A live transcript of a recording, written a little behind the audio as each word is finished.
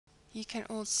You can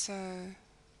also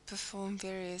perform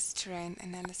various terrain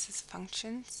analysis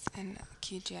functions in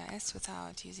QGIS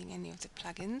without using any of the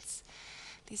plugins.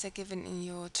 These are given in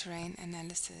your terrain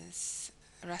analysis,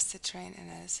 raster terrain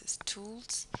analysis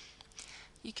tools.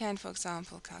 You can, for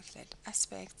example, calculate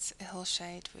aspects, a hill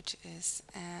shade, which is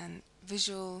a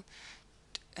visual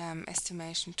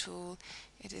estimation tool.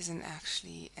 It isn't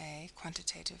actually a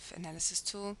quantitative analysis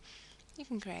tool. You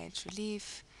can create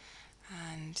relief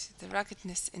and the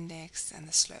ruggedness index and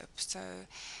the slope. So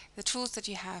the tools that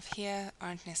you have here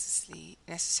aren't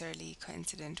necessarily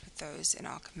coincident with those in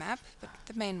ArcMap, but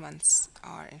the main ones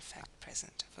are in fact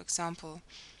present. For example,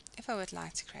 if I would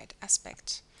like to create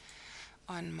aspect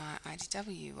on my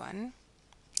IDW one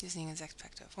using an exact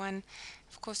factor of 1,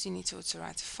 of course you need to also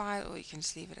write a file, or you can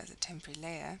just leave it as a temporary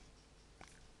layer.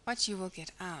 What you will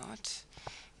get out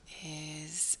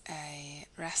is a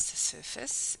raster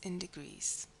surface in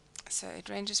degrees. So it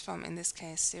ranges from, in this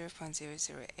case,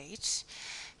 0.008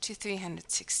 to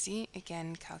 360,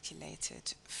 again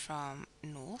calculated from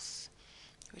north,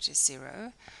 which is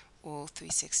 0, or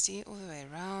 360 all the way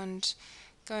around,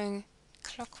 going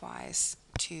clockwise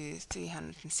to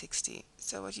 360.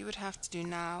 So what you would have to do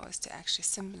now is to actually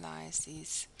symbolize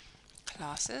these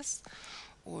classes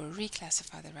or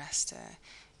reclassify the raster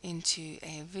into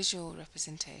a visual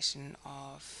representation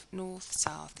of north,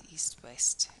 south, east,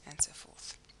 west, and so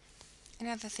forth.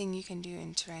 Another thing you can do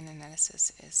in terrain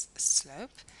analysis is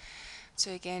slope.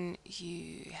 So again,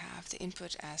 you have the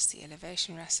input as the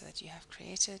elevation raster that you have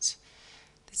created.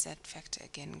 The Z factor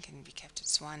again can be kept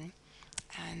as 1,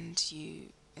 and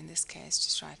you, in this case,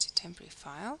 just write a temporary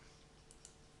file.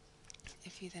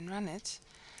 If you then run it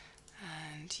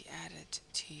and you add it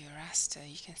to your raster,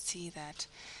 you can see that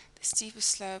the steepest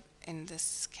slope in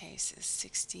this case is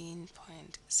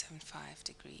 16.75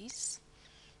 degrees,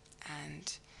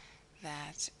 and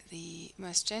that the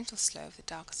most gentle slope, the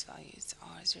darkest values,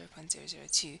 are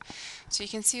 0.002. So you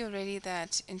can see already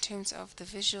that in terms of the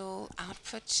visual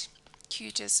output,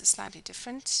 QGIS is slightly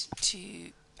different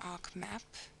to ArcMap.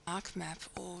 ArcMap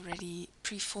already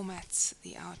pre-formats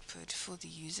the output for the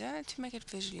user to make it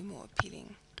visually more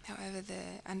appealing. However,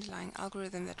 the underlying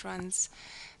algorithm that runs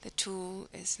the tool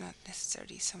is not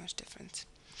necessarily so much different.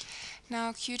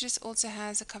 Now, QGIS also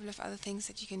has a couple of other things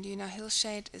that you can do. Now,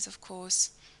 hillshade is, of course,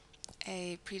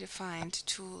 a predefined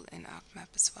tool in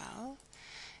ArcMap as well.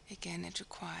 Again, it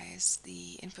requires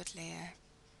the input layer,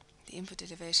 the input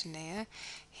elevation layer.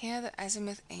 Here, the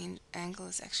azimuth angle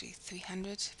is actually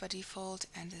 300 by default,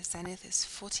 and the zenith is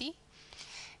 40.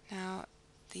 Now,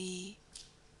 the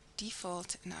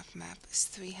default in ArcMap is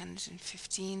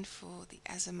 315 for the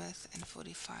azimuth and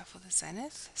 45 for the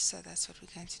zenith. So that's what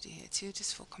we're going to do here too,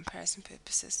 just for comparison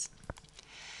purposes.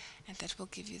 And that will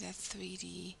give you that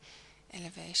 3D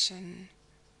elevation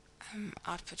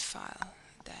output file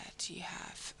that you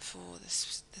have for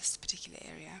this particular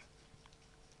area.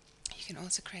 You can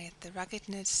also create the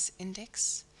ruggedness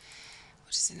index,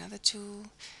 which is another tool,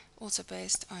 also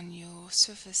based on your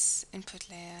surface input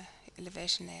layer,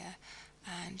 elevation layer,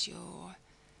 and your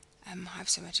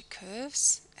hypsometric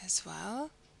curves as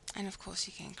well. And of course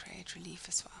you can create relief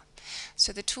as well.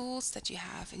 So the tools that you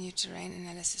have in your terrain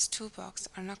analysis toolbox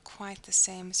are not quite the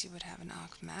same as you would have in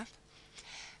ArcMap.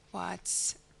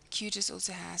 What QGIS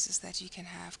also has is that you can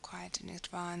have quite an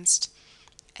advanced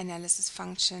analysis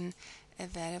function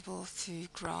available through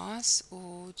GRASS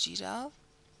or GDAL.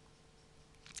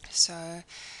 So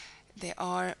there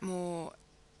are more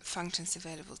functions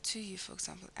available to you, for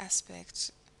example,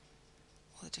 aspect,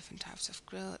 all the different types of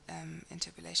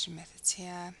interpolation methods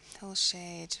here, hill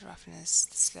shade, roughness,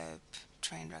 slope,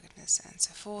 terrain ruggedness, and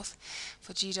so forth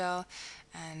for GDAL,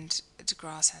 and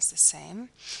GRASS has the same.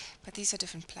 But these are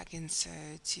different plugins, so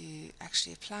to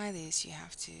actually apply these, you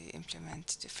have to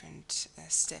implement different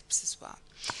steps as well.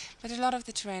 But a lot of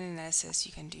the terrain analysis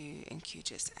you can do in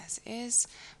QGIS as is,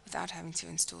 without having to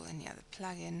install any other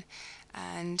plugin.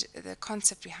 And the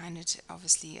concept behind it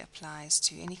obviously applies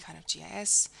to any kind of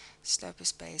GIS. Slope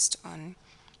is based on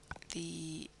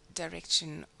the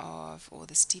direction of, or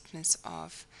the steepness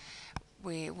of,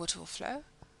 where water will flow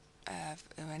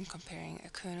when comparing a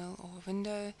kernel or a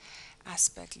window.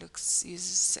 Aspect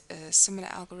uses a similar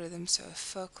algorithm, so a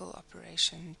focal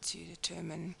operation to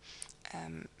determine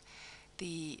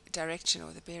the direction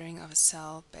or the bearing of a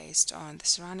cell based on the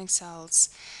surrounding cells.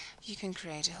 You can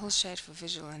create a hillshade for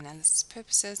visual analysis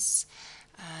purposes,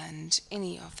 and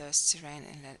any of those terrain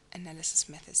analysis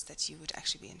methods that you would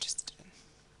actually be interested in.